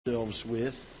ourselves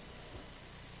with.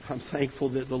 I'm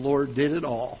thankful that the Lord did it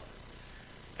all.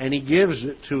 And He gives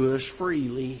it to us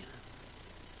freely.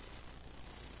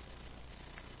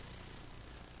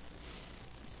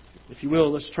 If you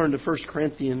will, let's turn to 1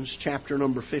 Corinthians chapter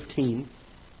number 15.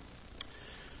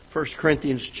 1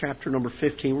 Corinthians chapter number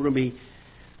 15. We're going to be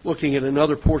looking at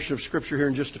another portion of Scripture here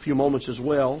in just a few moments as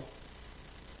well.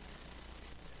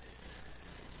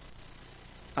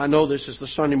 I know this is the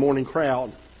Sunday morning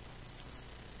crowd.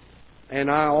 And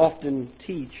I often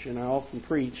teach and I often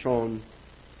preach on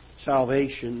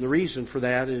salvation. The reason for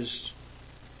that is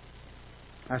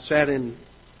I sat in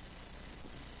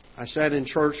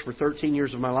church for 13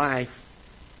 years of my life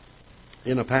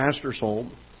in a pastor's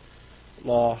home,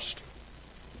 lost.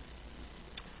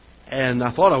 And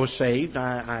I thought I was saved.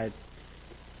 I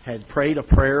had prayed a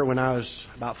prayer when I was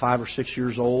about 5 or 6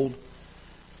 years old.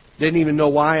 Didn't even know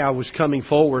why I was coming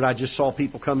forward. I just saw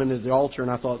people come into the altar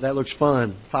and I thought, that looks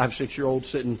fun. 5, 6 year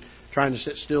olds trying to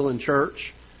sit still in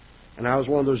church. And I was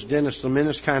one of those Dennis the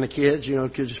Menace kind of kids,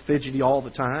 just fidgety all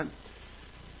the time.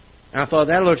 And I thought,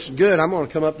 that looks good. I'm going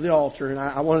to come up to the altar and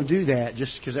I want to do that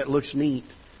just because that looks neat.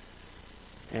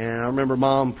 And I remember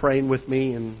Mom praying with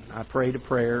me and I prayed a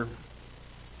prayer.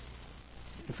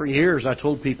 And for years I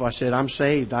told people, I said, I'm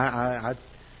saved.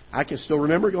 I can still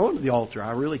remember going to the altar.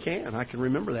 I really can. I can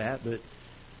remember that. But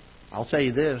I'll tell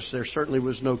you this, there certainly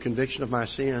was no conviction of my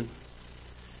sin.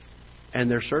 And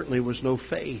there certainly was no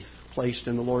faith placed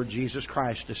in the Lord Jesus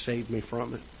Christ to save me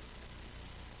from it.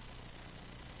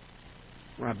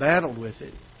 When I battled with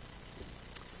it,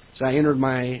 as I entered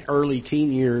my early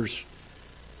teen years,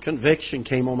 conviction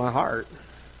came on my heart.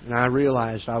 And I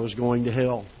realized I was going to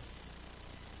hell.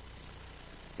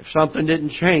 If something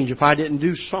didn't change, if I didn't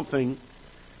do something,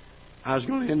 I was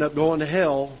going to end up going to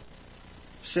hell,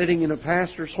 sitting in a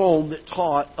pastor's home that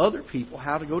taught other people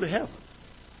how to go to heaven.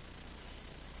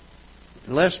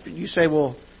 Unless you say,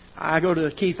 well, I go to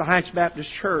Ketha Heights Baptist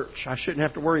Church, I shouldn't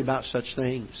have to worry about such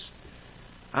things.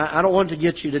 I don't want to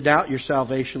get you to doubt your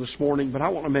salvation this morning, but I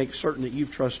want to make certain that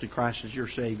you've trusted Christ as your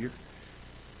Savior.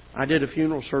 I did a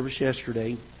funeral service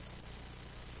yesterday.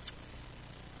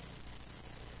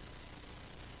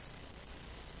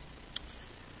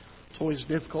 It's always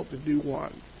difficult to do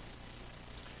one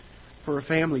for a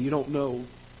family you don't know.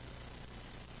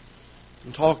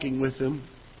 And talking with them,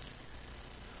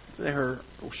 there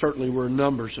certainly were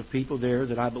numbers of people there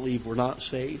that I believe were not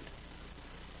saved.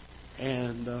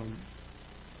 And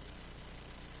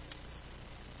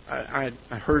I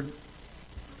heard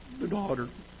the daughter.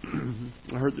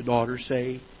 I heard the daughter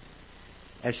say,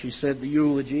 as she said the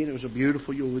eulogy, and it was a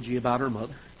beautiful eulogy about her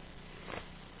mother.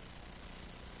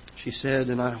 She said,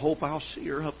 and I hope I'll see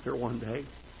her up there one day.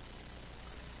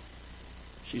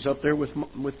 She's up there with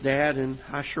Dad, and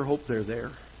I sure hope they're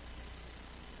there.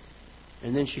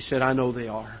 And then she said, I know they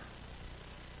are.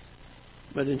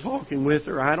 But in talking with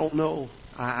her, I don't know.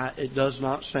 It does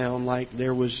not sound like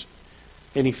there was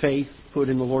any faith put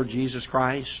in the Lord Jesus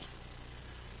Christ.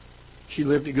 She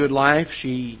lived a good life.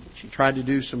 She tried to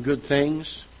do some good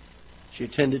things. She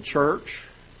attended church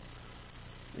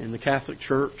in the Catholic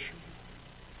Church.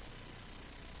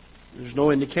 There's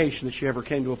no indication that she ever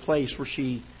came to a place where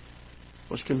she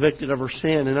was convicted of her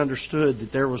sin and understood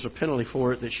that there was a penalty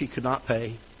for it that she could not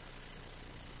pay.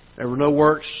 There were no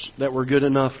works that were good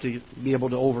enough to be able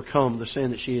to overcome the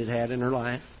sin that she had had in her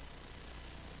life.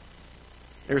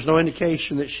 There's no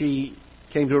indication that she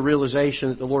came to a realization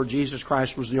that the Lord Jesus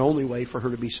Christ was the only way for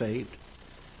her to be saved.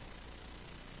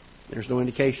 There's no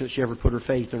indication that she ever put her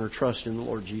faith and her trust in the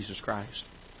Lord Jesus Christ.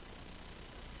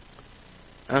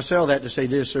 And I say all that to say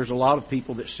this, there's a lot of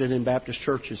people that sit in Baptist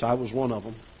churches. I was one of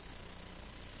them.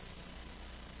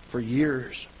 For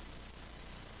years.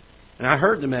 And I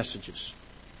heard the messages.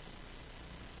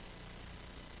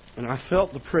 And I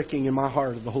felt the pricking in my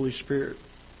heart of the Holy Spirit.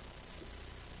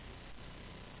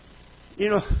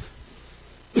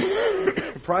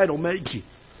 Pride will make you.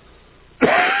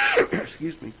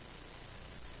 Excuse me.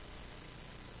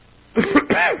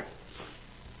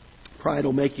 Pride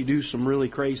will make you do some really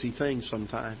crazy things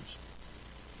sometimes.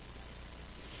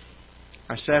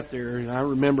 I sat there and I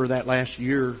remember that last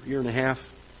year and a half,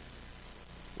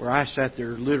 where I sat there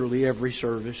literally every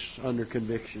service under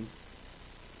conviction.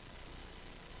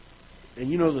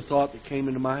 And the thought that came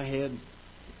into my head?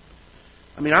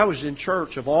 I was in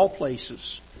church of all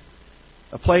places.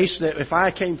 A place that if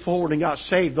I came forward and got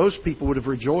saved, those people would have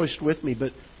rejoiced with me.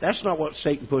 But that's not what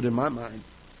Satan put in my mind.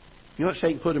 You know what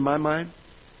Satan put in my mind?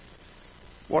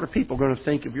 What are people going to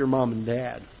think of your mom and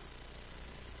dad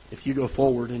if you go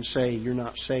forward and say you're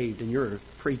not saved and you're a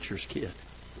preacher's kid?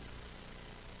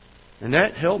 And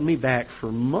that held me back for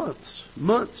months.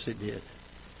 Months it did.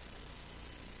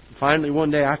 Finally, one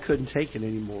day I couldn't take it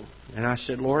anymore. And I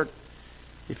said, Lord,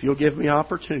 if you'll give me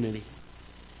opportunity,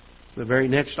 the very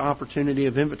next opportunity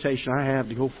of invitation I have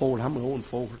to go forward, I'm going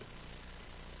forward.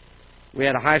 We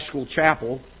had a high school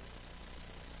chapel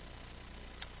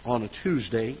on a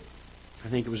Tuesday. I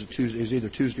think it was a Tuesday. It was either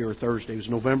Tuesday or Thursday. It was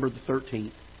November the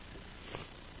 13th.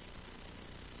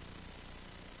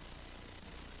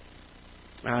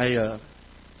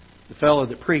 The fellow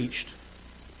that preached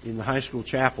in the high school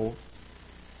chapel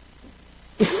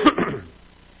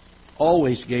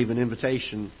always gave an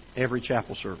invitation every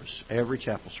chapel service,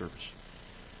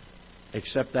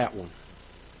 except that one.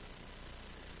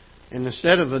 And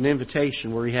instead of an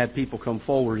invitation where he had people come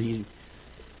forward, he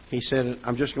said,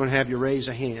 I'm just going to have you raise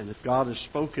a hand. If God has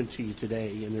spoken to you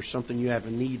today and there's something you have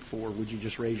a need for, would you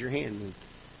just raise your hand? And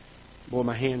boy,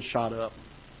 my hand shot up.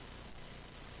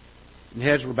 And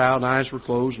heads were bowed and eyes were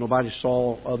closed. Nobody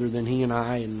saw other than he and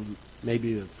I and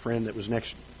maybe a friend that was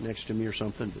next to me or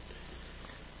something. But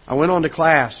I went on to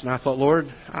class and I thought, Lord,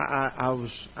 I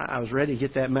was ready to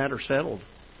get that matter settled.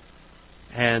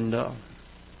 And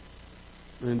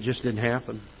it just didn't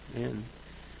happen. And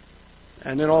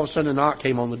then all of a sudden a knock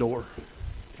came on the door.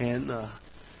 And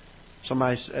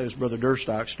somebody, it was Brother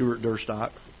Durstock, Stuart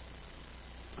Durstock.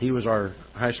 He was our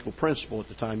high school principal at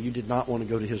the time. You did not want to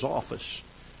go to his office.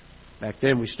 Back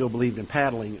then we still believed in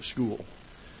paddling at school.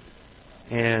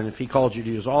 And if he called you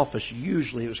to his office,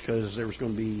 usually it was because there was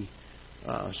going to be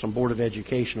some Board of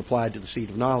Education applied to the seat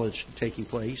of knowledge taking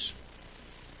place.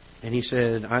 And he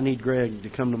said, I need Greg to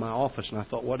come to my office. And I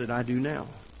thought, what did I do now?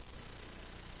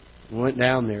 I went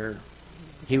down there.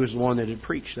 He was the one that had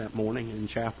preached that morning in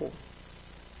chapel.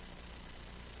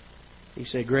 He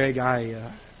said, Greg,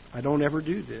 I don't ever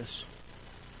do this.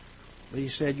 But he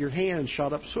said, your hand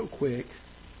shot up so quick.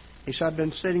 He said, I've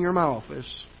been sitting here in my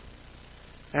office.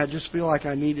 I just feel like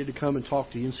I needed to come and talk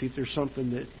to you and see if there's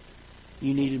something that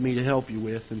you needed me to help you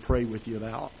with and pray with you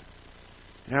about.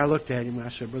 And I looked at him and I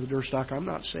said, Brother Durstock, I'm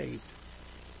not saved.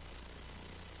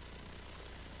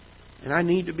 And I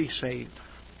need to be saved.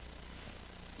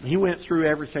 And he went through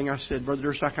everything. I said, Brother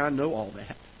Durstock, I know all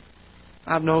that.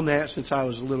 I've known that since I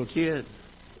was a little kid.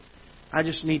 I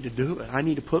just need to do it. I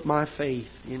need to put my faith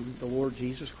in the Lord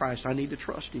Jesus Christ. I need to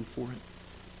trust Him for it.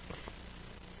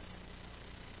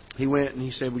 He went and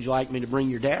he said, would you like me to bring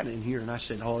your dad in here? And I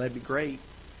said, oh, that'd be great.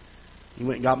 He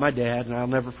went and got my dad, and I'll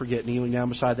never forget kneeling down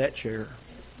beside that chair.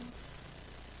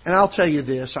 And I'll tell you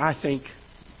this, I think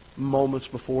moments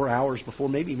before, hours before,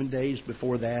 maybe even days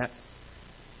before that,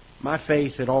 my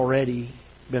faith had already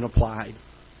been applied.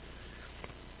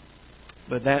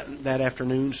 But that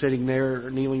afternoon, sitting there,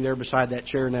 kneeling there beside that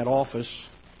chair in that office,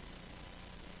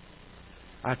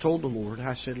 I told the Lord,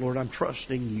 I said, Lord, I'm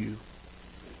trusting You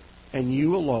and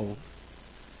You alone.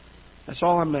 That's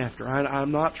all I'm after.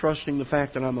 I'm not trusting the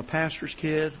fact that I'm a pastor's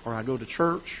kid or I go to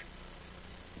church.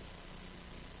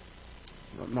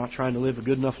 I'm not trying to live a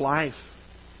good enough life.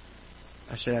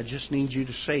 I said, I just need You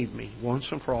to save me once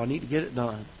and for all. I need to get it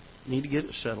done. I need to get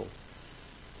it settled.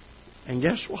 And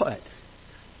guess what?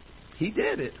 He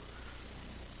did it.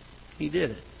 He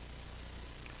did it.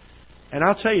 And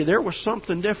I'll tell you, there was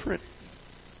something different.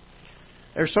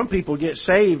 There's some people get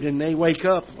saved and they wake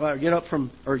up, get up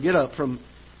from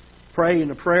praying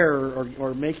a prayer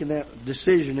or making that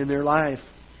decision in their life,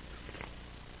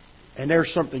 and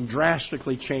there's something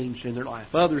drastically changed in their life.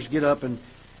 Others get up and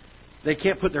they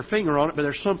can't put their finger on it, but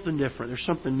there's something different. There's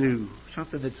something new.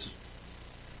 Something that's...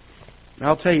 And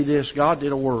I'll tell you this, God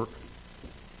did a work.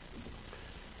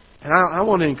 And I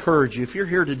want to encourage you, if you're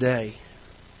here today,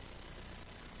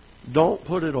 don't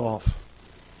put it off.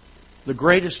 The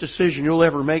greatest decision you'll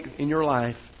ever make in your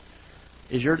life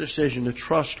is your decision to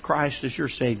trust Christ as your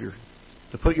Savior,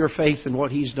 to put your faith in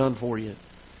what He's done for you.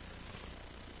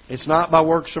 It's not by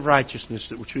works of righteousness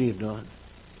that which we have done,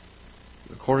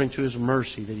 but according to His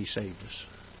mercy that He saved us.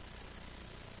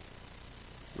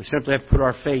 We simply have to put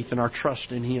our faith and our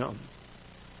trust in Him.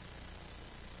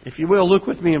 If you will, look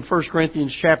with me in 1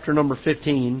 Corinthians chapter number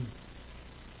 15.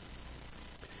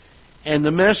 And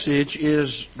the message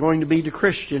is going to be to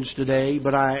Christians today,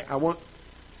 but I want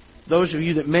those of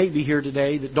you that may be here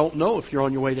today that don't know if you're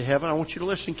on your way to heaven, I want you to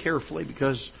listen carefully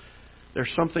because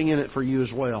there's something in it for you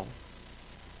as well.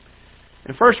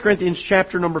 In 1 Corinthians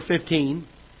chapter number 15,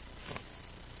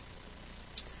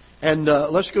 and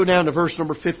let's go down to verse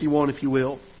number 51, if you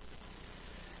will.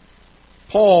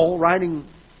 Paul, writing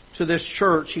to this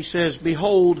church, he says,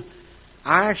 Behold,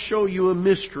 I show you a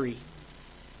mystery.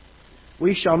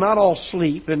 We shall not all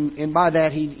sleep, and by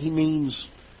that he means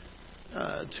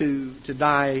to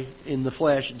die in the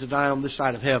flesh and to die on this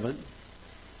side of heaven.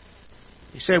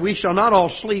 He said, we shall not all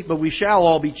sleep, but we shall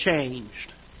all be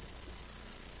changed.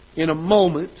 in a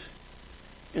moment,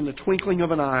 in the twinkling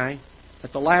of an eye,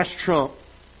 at the last trump,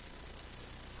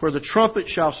 for the trumpet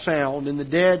shall sound, and the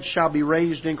dead shall be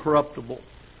raised incorruptible,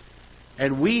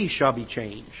 and we shall be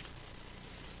changed.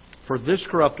 For this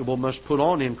corruptible must put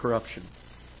on incorruption,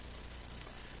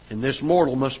 and this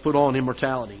mortal must put on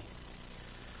immortality.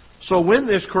 So when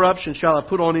this corruption shall have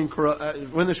put on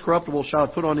when this corruptible shall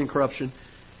have put on incorruption,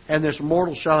 and this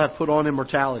mortal shall have put on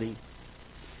immortality,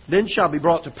 then shall be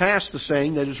brought to pass the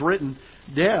saying that is written,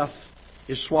 Death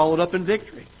is swallowed up in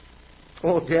victory.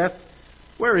 O death,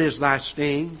 where is thy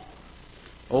sting?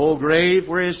 O grave,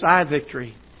 where is thy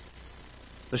victory?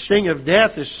 The sting of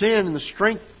death is sin, and the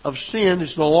strength of sin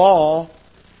is the law.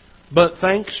 But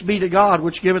thanks be to God,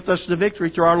 which giveth us the victory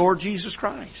through our Lord Jesus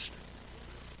Christ.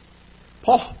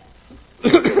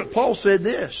 Paul said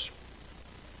this,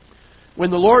 when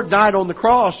the Lord died on the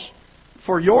cross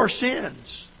for your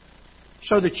sins,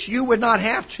 so that you would not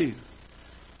have to.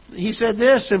 He said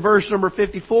this in verse number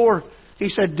 54. He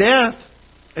said, Death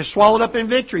is swallowed up in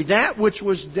victory. That which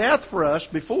was death for us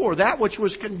before, that which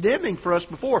was condemning for us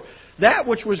before, that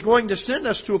which was going to send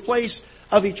us to a place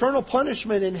of eternal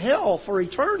punishment in hell for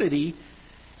eternity,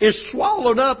 is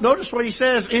swallowed up, notice what he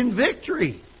says, in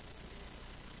victory.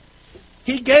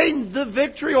 He gained the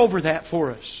victory over that for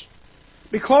us.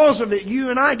 Because of it, you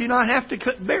and I do not have to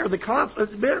bear the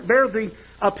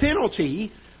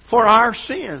penalty for our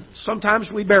sins. Sometimes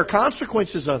we bear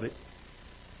consequences of it.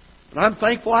 But I'm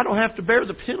thankful I don't have to bear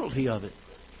the penalty of it.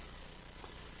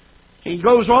 He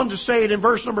goes on to say it in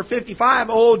verse number 55,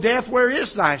 O death, where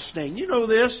is thy sting? You know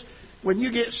this. When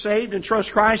you get saved and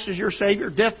trust Christ as your Savior,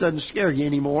 death doesn't scare you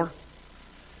anymore.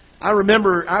 I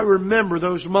remember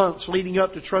those months leading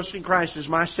up to trusting Christ as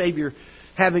my Savior,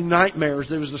 having nightmares.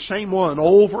 There was the same one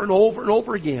over and over and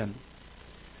over again.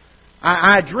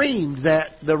 I dreamed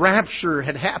that the rapture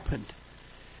had happened.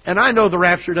 And I know the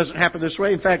rapture doesn't happen this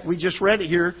way. In fact, we just read it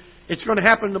here. It's going to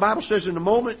happen, the Bible says, in a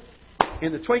moment,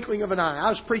 in the twinkling of an eye. I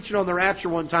was preaching on the rapture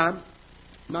one time.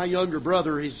 My younger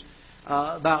brother, he's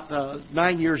about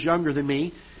 9 years younger than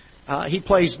me. He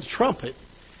plays the trumpet.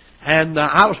 And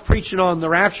I was preaching on the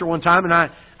rapture one time, and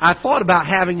I thought about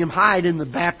having him hide in the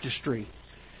baptistry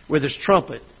with his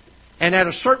trumpet. And at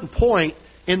a certain point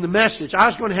in the message, I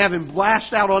was going to have him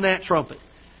blast out on that trumpet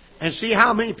and see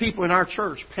how many people in our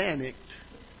church panicked.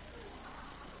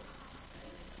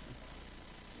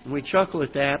 And we chuckle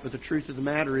at that, but the truth of the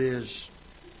matter is,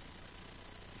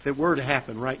 if it were to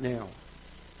happen right now,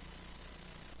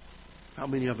 how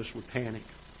many of us would panic?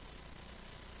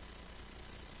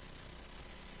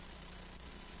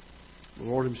 The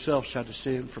Lord Himself shall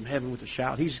descend from heaven with a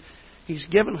shout. He's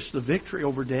given us the victory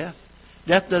over death.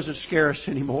 Death doesn't scare us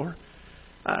anymore.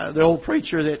 The old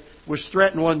preacher that was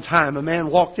threatened one time, a man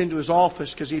walked into his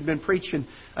office because he'd been preaching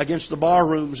against the bar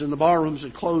rooms, and the bar rooms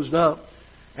had closed up.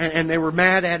 And they were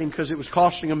mad at him because it was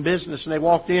costing them business. And they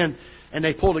walked in and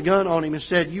they pulled a gun on him and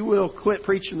said, you will quit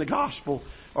preaching the gospel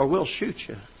or we'll shoot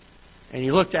you. And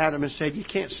he looked at him and said, you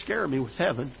can't scare me with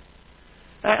heaven.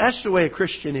 That's the way a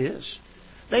Christian is.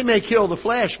 They may kill the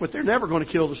flesh, but they're never going to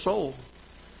kill the soul.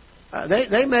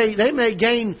 They may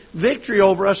gain victory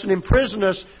over us and imprison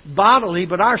us bodily,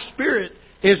 but our spirit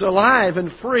is alive and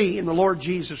free in the Lord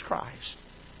Jesus Christ.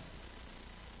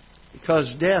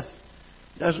 Because death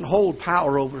doesn't hold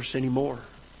power over us anymore.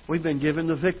 We've been given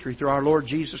the victory through our Lord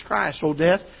Jesus Christ. O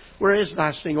death, where is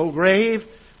thy sting? O grave,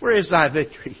 where is thy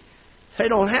victory? They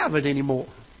don't have it anymore.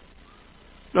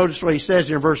 Notice what he says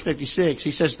here in verse 56.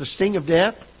 He says, the sting of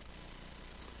death,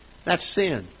 that's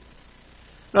sin.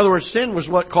 In other words, sin was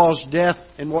what caused death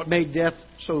and what made death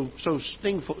so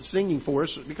stinging for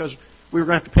us, because we were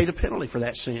going to have to pay the penalty for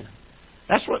that sin.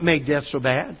 That's what made death so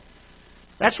bad.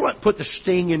 That's what put the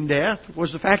sting in death,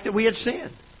 was the fact that we had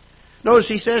sinned. Notice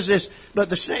he says this, but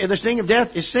the sting of death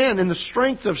is sin, and the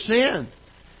strength of sin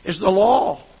is the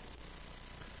law.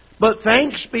 But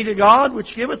thanks be to God,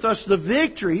 which giveth us the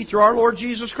victory through our Lord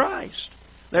Jesus Christ.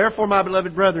 Therefore, my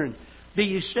beloved brethren, be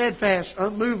ye steadfast,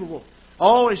 unmovable,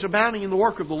 always abounding in the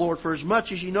work of the Lord, for as much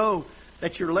as you know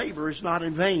that your labor is not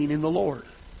in vain in the Lord.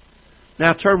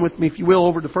 Now turn with me, if you will,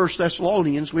 over to 1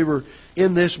 Thessalonians. We were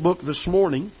in this book this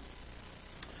morning.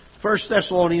 1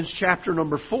 Thessalonians chapter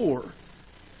number 4.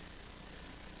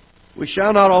 We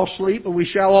shall not all sleep, but we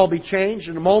shall all be changed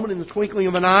in a moment, in the twinkling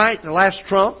of an eye, at the last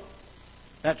trump.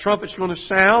 That trumpet's going to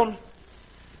sound.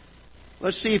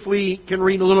 Let's see if we can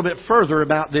read a little bit further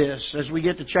about this as we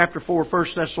get to chapter 4 of 1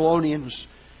 Thessalonians.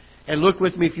 And look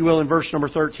with me, if you will, in verse number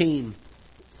 13.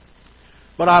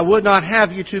 But I would not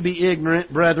have you to be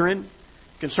ignorant, brethren,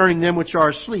 concerning them which are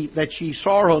asleep, that ye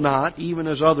sorrow not, even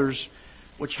as others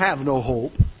which have no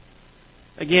hope.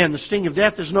 Again, the sting of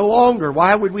death is no longer.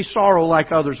 Why would we sorrow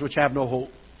like others which have no hope?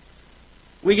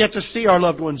 We get to see our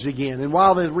loved ones again. And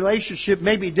while the relationship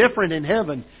may be different in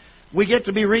heaven, we get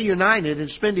to be reunited and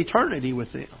spend eternity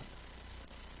with them.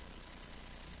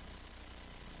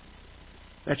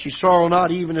 That ye sorrow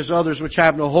not even as others which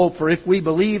have no hope. For if we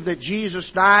believe that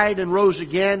Jesus died and rose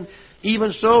again,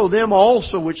 even so them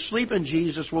also which sleep in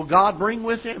Jesus will God bring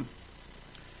with Him.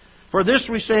 For this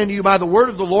we say unto you by the word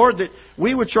of the Lord, that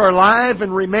we which are alive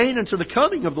and remain unto the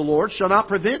coming of the Lord shall not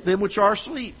prevent them which are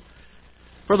asleep.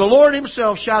 For the Lord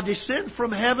Himself shall descend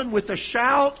from heaven with a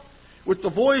shout, with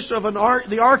the voice of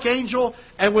the archangel,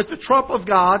 and with the trump of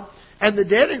God, and the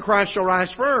dead in Christ shall rise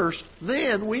first.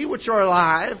 Then we which are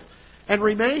alive and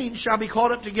remain shall be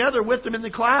caught up together with them in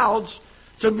the clouds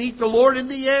to meet the Lord in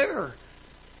the air.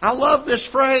 I love this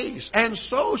phrase. And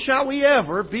so shall we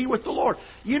ever be with the Lord.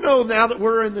 You know, now that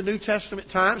we're in the New Testament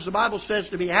times, the Bible says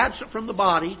to be absent from the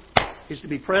body is to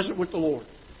be present with the Lord.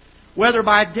 Whether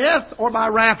by death or by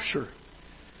rapture,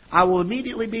 I will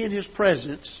immediately be in His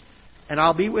presence, and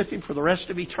I'll be with Him for the rest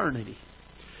of eternity.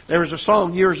 There was a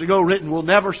song years ago written, "We'll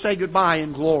never say goodbye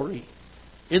in glory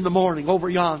in the morning over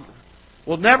yonder.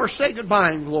 We'll never say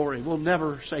goodbye in glory. We'll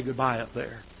never say goodbye up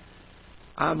there."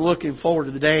 I'm looking forward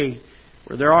to the day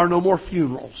where there are no more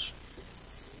funerals.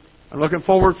 I'm looking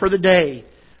forward for the day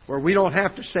where we don't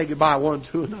have to say goodbye one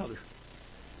to another.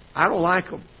 I don't like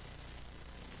them.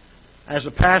 As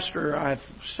a pastor, I've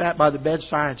sat by the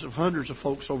bedsides of hundreds of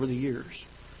folks over the years.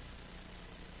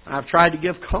 I've tried to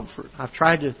give comfort. I've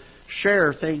tried to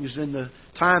share things in the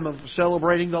time of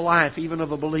celebrating the life, even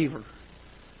of a believer.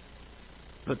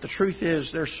 But the truth is,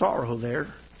 there's sorrow there.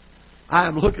 I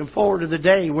am looking forward to the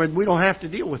day when we don't have to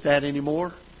deal with that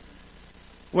anymore.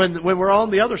 When we're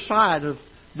on the other side of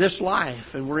this life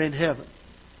and we're in heaven.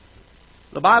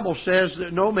 The Bible says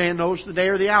that no man knows the day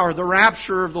or the hour. The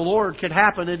rapture of the Lord could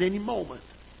happen at any moment.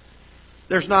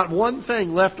 There's not one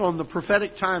thing left on the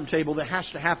prophetic timetable that has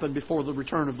to happen before the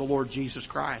return of the Lord Jesus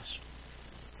Christ.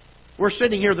 We're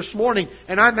sitting here this morning,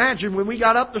 and I imagine when we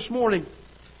got up this morning,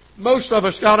 most of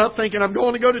us got up thinking, I'm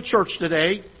going to go to church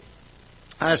today.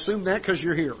 I assume that because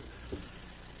you're here.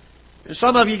 And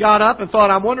some of you got up and thought,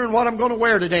 I'm wondering what I'm going to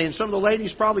wear today. And some of the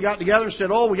ladies probably got together and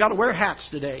said, oh, we got to wear hats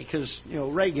today because,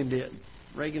 Reagan did.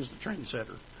 Reagan's the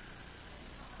trendsetter.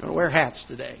 We're going to wear hats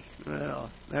today.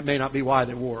 Well, that may not be why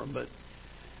they wore them, but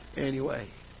anyway.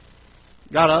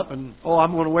 Got up and,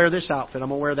 I'm going to wear this outfit. I'm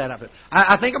going to wear that outfit.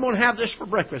 I think I'm going to have this for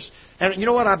breakfast. And you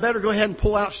know what? I better go ahead and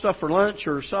pull out stuff for lunch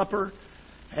or supper.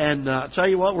 And tell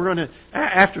you what,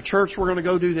 after church, we're going to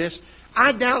go do this.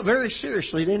 I doubt very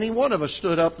seriously that any one of us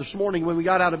stood up this morning when we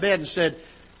got out of bed and said,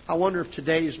 I wonder if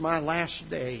today is my last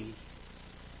day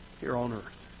here on earth.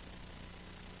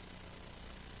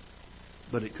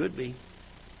 But it could be.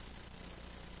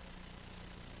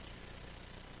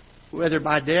 Whether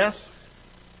by death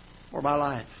or by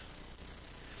life.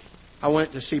 I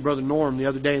went to see Brother Norm the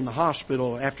other day in the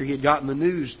hospital after he had gotten the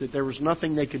news that there was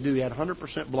nothing they could do. He had 100%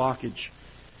 blockage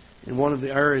in one of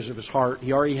the areas of his heart.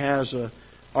 He already has a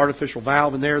artificial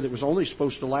valve in there that was only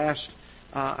supposed to last,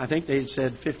 I think they had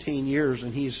said 15 years,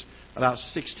 and he's about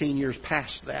 16 years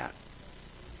past that.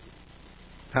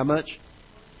 How much?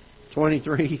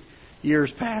 23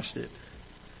 years past it.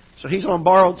 So he's on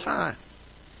borrowed time.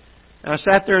 And I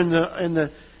sat there in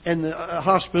the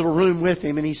hospital room with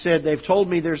him, and he said, they've told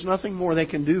me there's nothing more they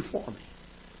can do for me.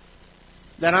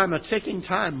 That I'm a ticking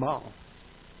time bomb.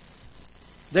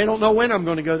 They don't know when I'm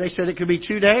going to go. They said it could be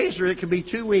 2 days or it could be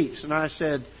 2 weeks. And I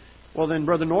said, well then,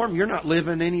 Brother Norm, you're not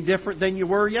living any different than you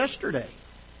were yesterday.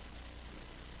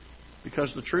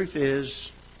 Because the truth is,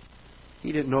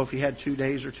 he didn't know if he had 2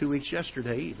 days or 2 weeks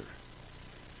yesterday either.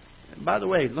 And by the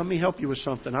way, let me help you with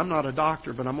something. I'm not a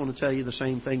doctor, but I'm going to tell you the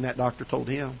same thing that doctor told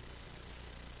him.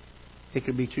 It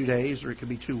could be 2 days or it could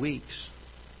be 2 weeks.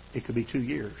 It could be 2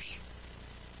 years.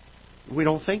 We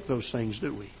don't think those things,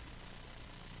 do we?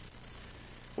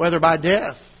 Whether by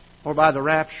death or by the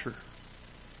rapture.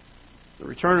 The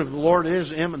return of the Lord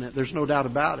is imminent. There's no doubt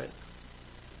about it.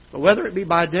 But whether it be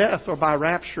by death or by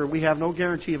rapture, we have no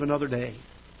guarantee of another day.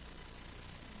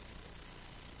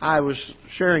 I was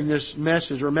sharing this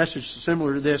message, or a message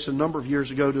similar to this, a number of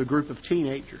years ago to a group of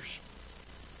teenagers.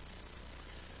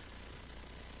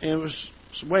 And it was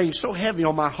weighing so heavy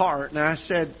on my heart. And I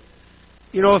said,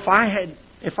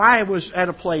 if I was at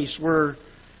a place where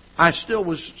I still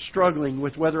was struggling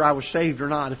with whether I was saved or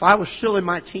not, if I was still in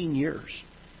my teen years,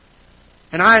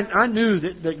 and I knew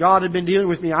that God had been dealing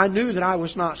with me, I knew that I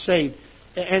was not saved,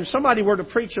 and somebody were to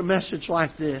preach a message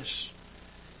like this,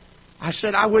 I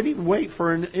said I wouldn't even wait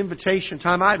for an invitation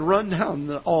time. I'd run down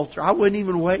the altar. I wouldn't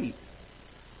even wait.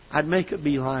 I'd make a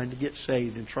beeline to get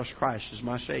saved and trust Christ as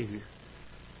my Savior.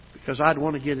 Because I'd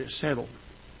want to get it settled.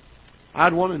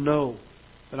 I'd want to know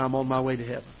that I'm on my way to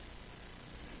heaven.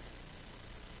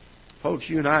 Folks,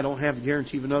 you and I don't have the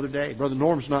guarantee of another day. Brother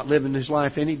Norm's not living his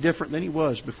life any different than he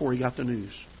was before he got the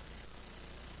news.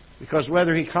 Because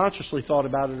whether he consciously thought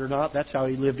about it or not, that's how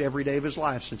he lived every day of his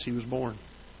life since he was born.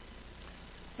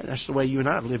 And that's the way you and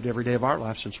I have lived every day of our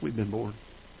life since we've been born.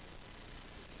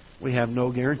 We have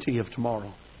no guarantee of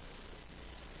tomorrow.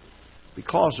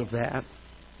 Because of that,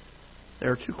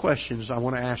 there are two questions I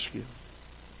want to ask you.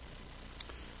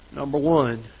 Number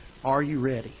one, are you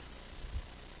ready?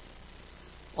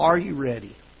 Are you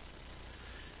ready?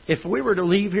 If we were to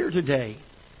leave here today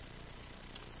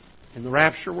and the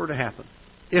rapture were to happen,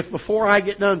 if before I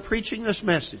get done preaching this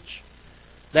message,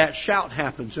 that shout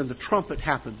happens and the trumpet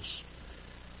happens,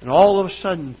 and all of a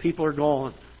sudden people are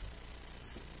gone,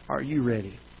 are you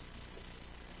ready?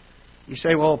 You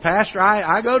say, well, Pastor,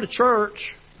 I go to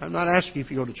church. I'm not asking you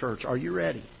if you go to church. Are you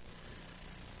ready?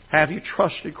 Have you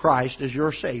trusted Christ as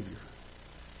your Savior?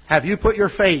 Have you put your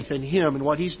faith in Him and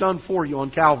what He's done for you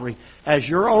on Calvary as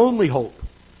your only hope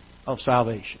of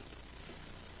salvation?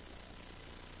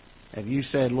 Have you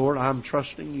said, Lord, I'm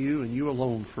trusting You and You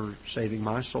alone for saving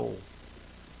my soul?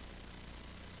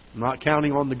 I'm not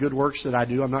counting on the good works that I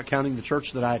do. I'm not counting the church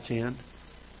that I attend.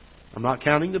 I'm not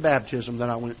counting the baptism that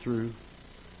I went through.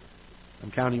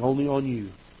 I'm counting only on You.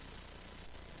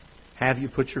 Have you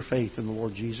put your faith in the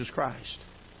Lord Jesus Christ?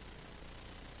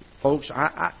 Folks,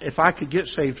 if I could get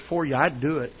saved for you, I'd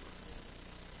do it.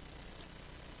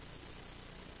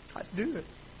 I'd do it.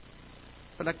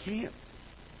 But I can't.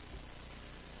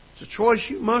 It's a choice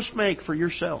you must make for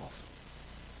yourself.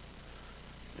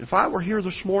 If I were here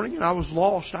this morning and I was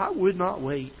lost, I would not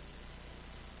wait.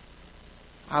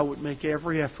 I would make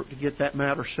every effort to get that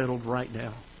matter settled right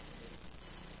now.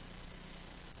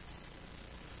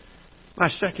 My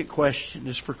second question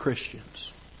is for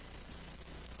Christians.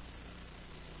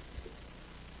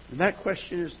 And that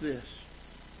question is this: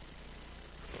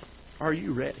 are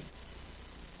you ready?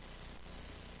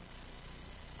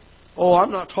 Oh,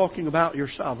 I'm not talking about your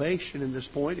salvation in this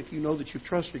point, if you know that you've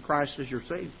trusted Christ as your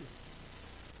Savior.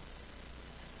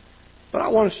 But I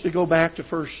want us to go back to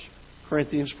 1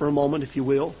 Corinthians for a moment, if you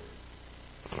will.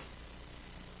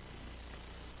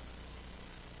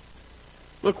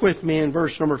 Look with me in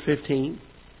verse number 15,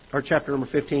 or chapter number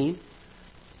 15.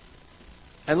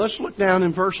 And let's look down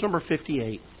in verse number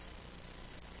 58.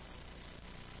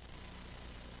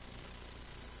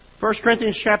 1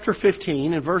 Corinthians chapter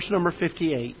 15 and verse number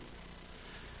 58.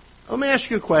 Let me ask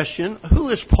you a question. Who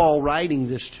is Paul writing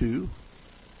this to?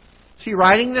 Is he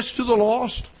writing this to the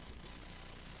lost?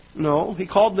 No, he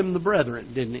called them the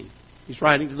brethren, didn't he? He's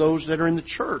writing to those that are in the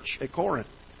church at Corinth.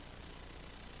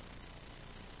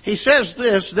 He says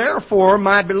this, therefore,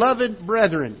 my beloved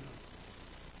brethren.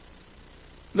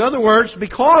 In other words,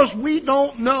 because we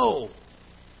don't know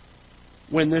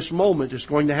when this moment is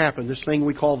going to happen, this thing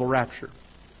we call the rapture.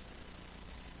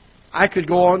 I could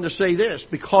go on to say this,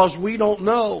 because we don't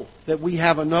know that we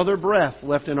have another breath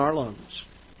left in our lungs.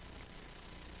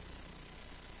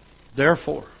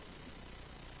 Therefore,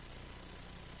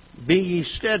 be ye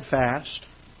steadfast,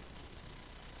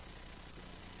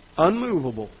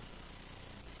 unmovable,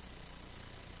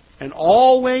 and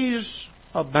always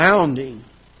abounding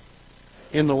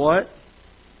in the what?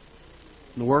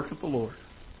 In the work of the Lord.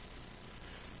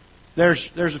 There's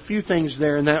a few things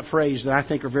there in that phrase that I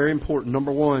think are very important.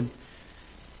 Number one,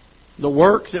 the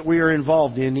work that we are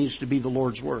involved in needs to be the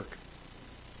Lord's work.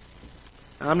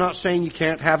 I'm not saying you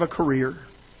can't have a career,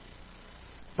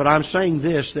 but I'm saying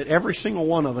this, that every single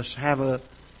one of us have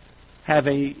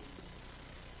a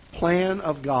plan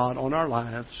of God on our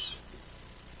lives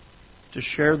to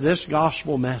share this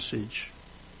gospel message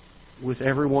with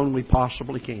everyone we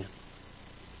possibly can.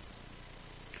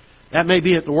 That may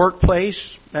be at the workplace,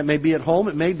 that may be at home,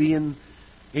 it may be in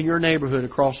your neighborhood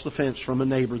across the fence from a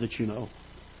neighbor that you know.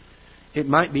 It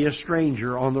might be a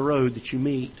stranger on the road that you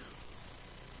meet.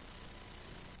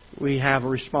 We have a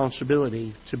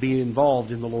responsibility to be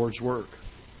involved in the Lord's work.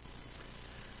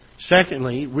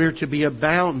 Secondly, we're to be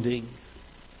abounding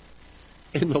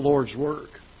in the Lord's work.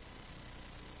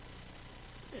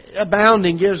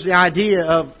 Abounding gives the idea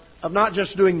of not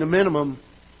just doing the minimum,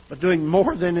 but doing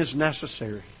more than is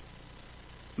necessary.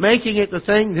 Making it the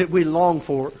thing that we long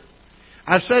for.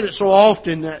 I've said it so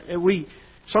often that we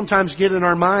sometimes get in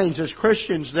our minds as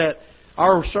Christians that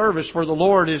our service for the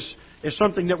Lord is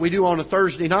something that we do on a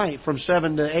Thursday night from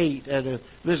 7 to 8 at a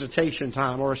visitation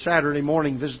time, or a Saturday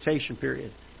morning visitation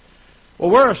period.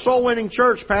 Well, we're a soul-winning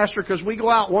church, Pastor, because we go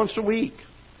out once a week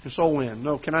to soul win.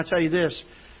 No, can I tell you this?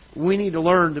 We need to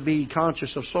learn to be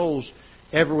conscious of souls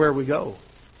everywhere we go.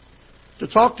 To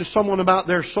talk to someone about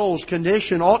their soul's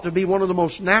condition ought to be one of the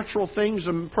most natural things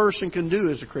a person can do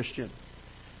as a Christian.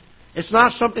 It's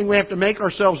not something we have to make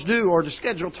ourselves do or to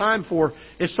schedule time for.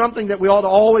 It's something that we ought to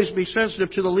always be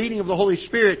sensitive to the leading of the Holy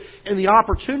Spirit and the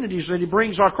opportunities that He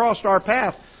brings across our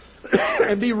path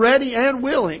and be ready and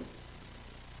willing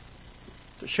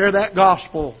to share that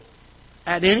gospel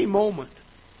at any moment,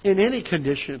 in any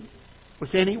condition,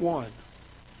 with anyone.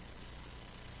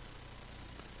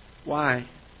 Why?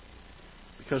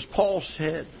 Because Paul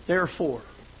said, therefore,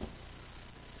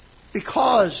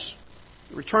 because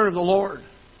the return of the Lord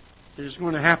is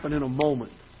going to happen in a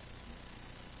moment.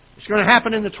 It's going to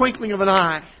happen in the twinkling of an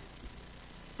eye.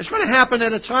 It's going to happen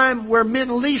at a time where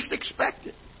men least expect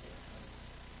it.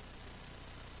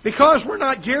 Because we're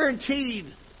not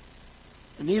guaranteed,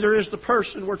 and neither is the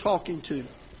person we're talking to,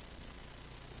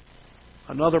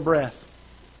 another breath.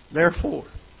 Therefore,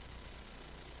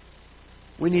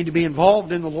 we need to be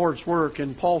involved in the Lord's work.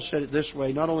 And Paul said it this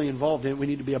way, not only involved in it, we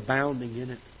need to be abounding in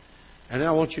it. And then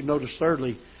I want you to notice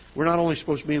thirdly, we're not only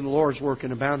supposed to be in the Lord's work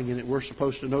and abounding in it, we're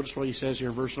supposed to notice what he says here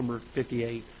in verse number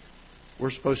 58.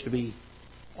 We're supposed to be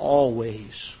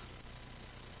always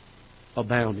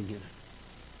abounding in it.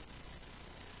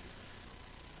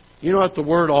 You know what the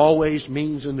word always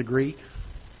means in the Greek?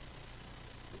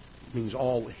 It means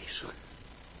always.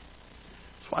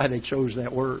 That's why they chose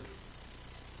that word.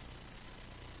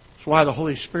 That's why the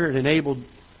Holy Spirit enabled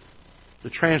the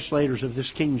translators of this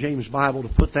King James Bible to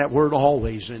put that word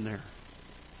always in there.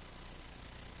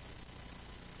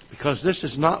 Because this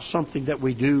is not something that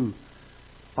we do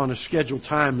on a scheduled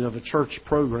time of a church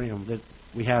program that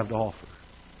we have to offer.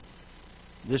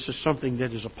 This is something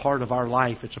that is a part of our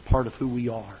life. It's a part of who we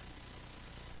are.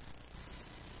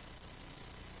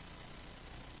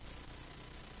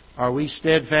 Are we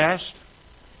steadfast?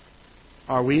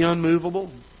 Are we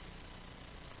unmovable?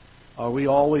 Are we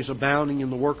always abounding in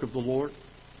the work of the Lord?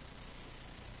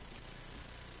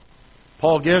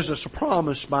 Paul gives us a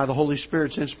promise by the Holy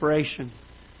Spirit's inspiration.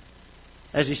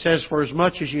 As he says, for as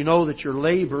much as you know that your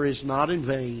labor is not in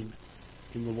vain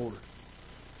in the Lord.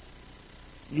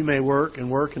 You may work and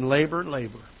work and labor and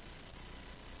labor.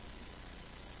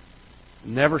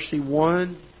 Never see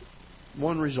one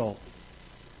result.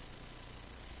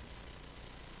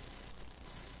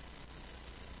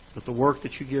 But the work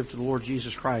that you give to the Lord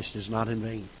Jesus Christ is not in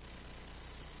vain.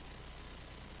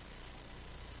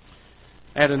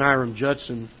 Adoniram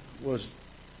Judson was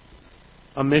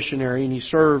a missionary, and he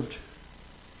served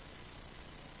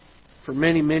for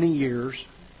many, many years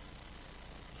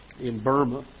in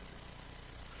Burma.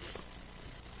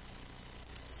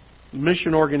 The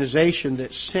mission organization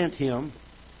that sent him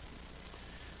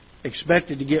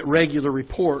expected to get regular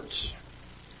reports.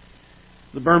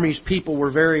 The Burmese people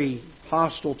were very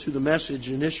hostile to the message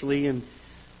initially, and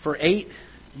for 8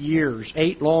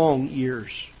 long years,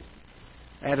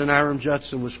 Adoniram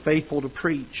Judson was faithful to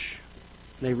preach.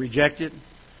 They rejected.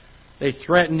 They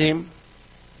threatened him.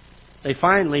 They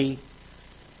finally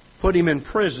put him in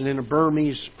prison, in a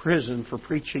Burmese prison, for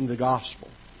preaching the gospel.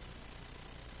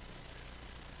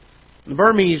 The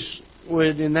Burmese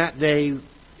would, in that day,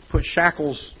 put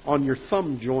shackles on your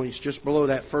thumb joints just below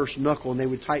that first knuckle, and they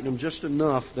would tighten them just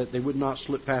enough that they would not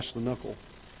slip past the knuckle.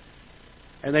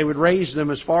 And they would raise them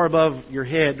as far above your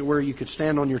head to where you could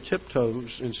stand on your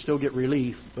tiptoes and still get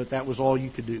relief, but that was all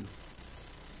you could do.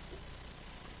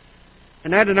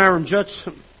 And Adoniram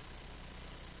Judson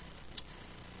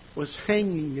was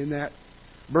hanging in that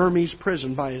Burmese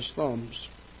prison by his thumbs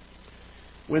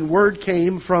when word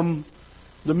came from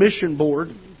the mission board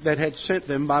that had sent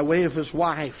them by way of his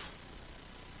wife.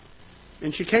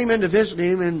 And she came in to visit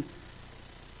him and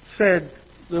said,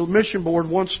 the mission board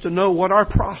wants to know what our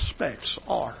prospects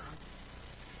are.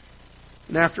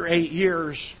 And after 8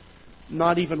 years,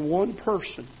 not even one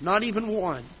person, not even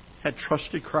one, had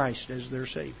trusted Christ as their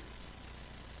Savior.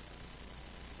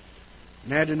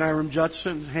 And Adoniram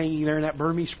Judson, hanging there in that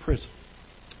Burmese prison,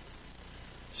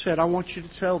 said, I want you to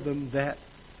tell them that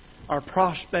our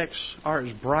prospects are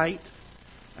as bright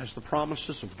as the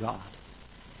promises of God.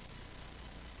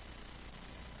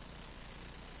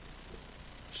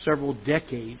 Several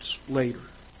decades later,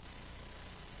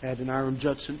 Adoniram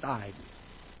Judson died.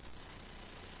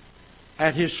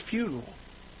 At his funeral,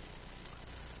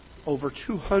 over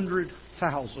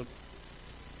 200,000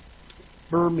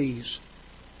 Burmese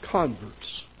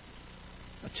converts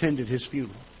attended his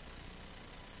funeral.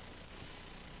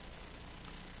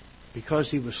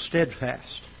 Because he was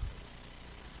steadfast,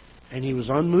 and he was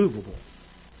unmovable,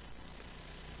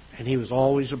 and he was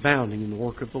always abounding in the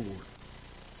work of the Lord.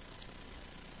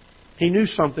 He knew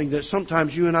something that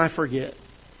sometimes you and I forget,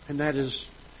 and that is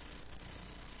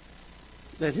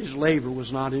that His labor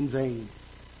was not in vain.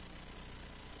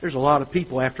 There's a lot of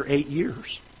people after 8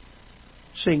 years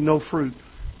seeing no fruit,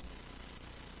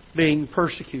 being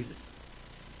persecuted,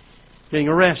 being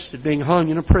arrested, being hung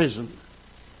in a prison,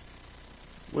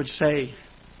 would say,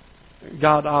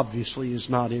 God obviously is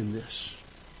not in this.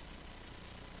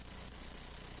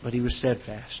 But He was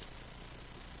steadfast.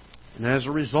 And as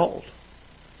a result,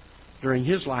 during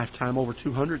His lifetime, over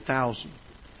 200,000,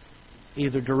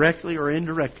 either directly or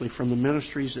indirectly from the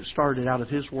ministries that started out of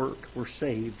His work, were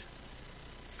saved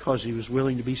because He was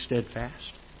willing to be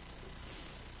steadfast.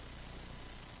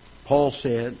 Paul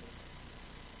said,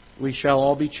 we shall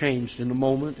all be changed in a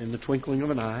moment, in the twinkling of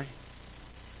an eye.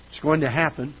 It's going to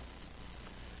happen.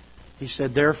 He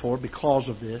said, therefore, because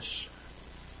of this,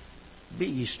 be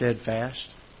ye steadfast,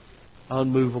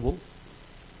 unmovable,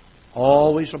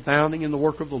 always abounding in the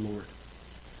work of the Lord.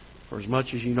 For as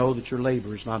much as you know that your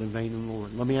labor is not in vain in the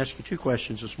Lord. Let me ask you 2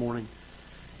 questions this morning.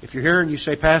 If you're here and you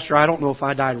say, Pastor, I don't know if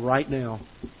I died right now.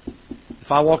 If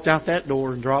I walked out that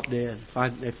door and dropped dead,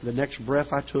 if the next breath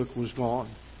I took was gone,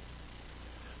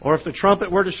 or if the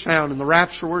trumpet were to sound and the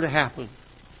rapture were to happen,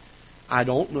 I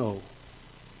don't know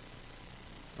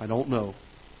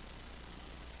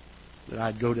that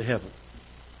I'd go to heaven.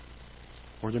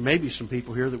 Or there may be some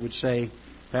people here that would say,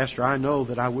 Pastor, I know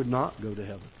that I would not go to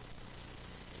heaven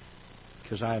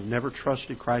because I have never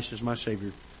trusted Christ as my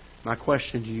Savior. My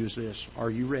question to you is this: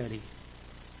 are you ready?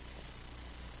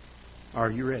 Are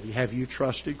you ready? Have you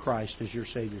trusted Christ as your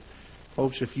Savior?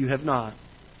 Folks, if you have not,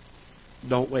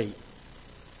 don't wait.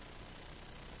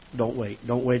 Don't wait.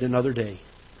 Don't wait another day.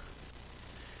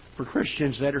 For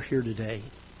Christians that are here today,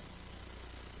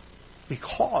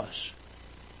 because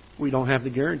we don't have the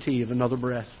guarantee of another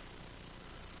breath,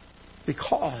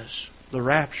 because the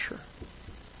rapture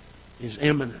is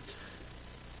imminent,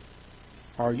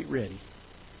 are you ready?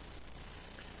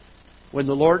 When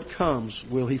the Lord comes,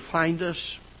 will He find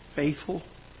us faithful?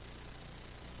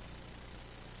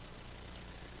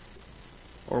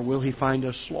 Or will He find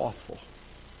us slothful?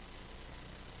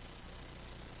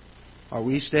 Are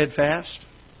we steadfast?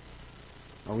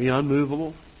 Are we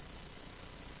unmovable?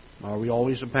 Are we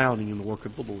always abounding in the work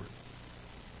of the Lord?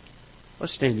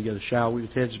 Let's stand together, shall we,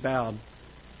 with heads bowed.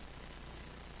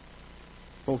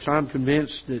 Folks, I'm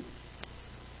convinced that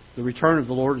the return of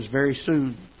the Lord is very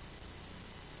soon.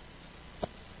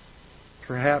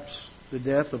 Perhaps the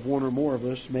death of one or more of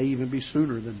us may even be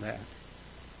sooner than that.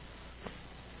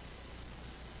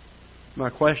 My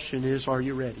question is, are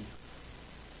you ready?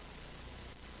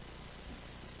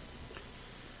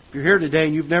 If you're here today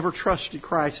and you've never trusted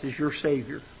Christ as your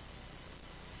Savior,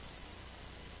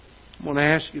 I'm going to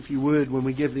ask if you would, when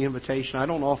we give the invitation, I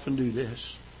don't often do this,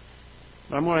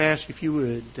 but I'm going to ask if you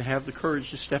would to have the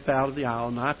courage to step out of the aisle.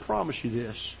 And I promise you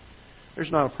this, there's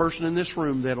not a person in this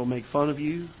room that will make fun of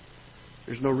you.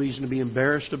 There's no reason to be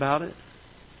embarrassed about it.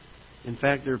 In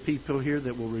fact, there are people here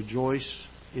that will rejoice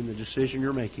in the decision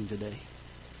you're making today.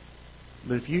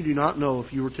 But if you do not know,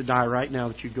 if you were to die right now,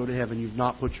 that you'd go to heaven, you've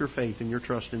not put your faith and your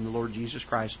trust in the Lord Jesus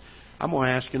Christ, I'm going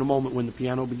to ask in a moment when the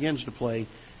piano begins to play,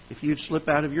 if you'd slip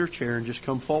out of your chair and just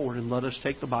come forward and let us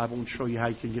take the Bible and show you how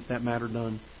you can get that matter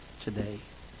done today.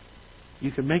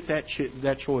 You can make that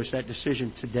choice, that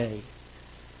decision today.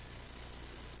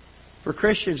 For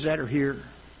Christians that are here,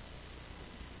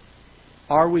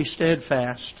 are we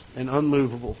steadfast and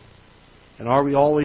unmovable? And are we always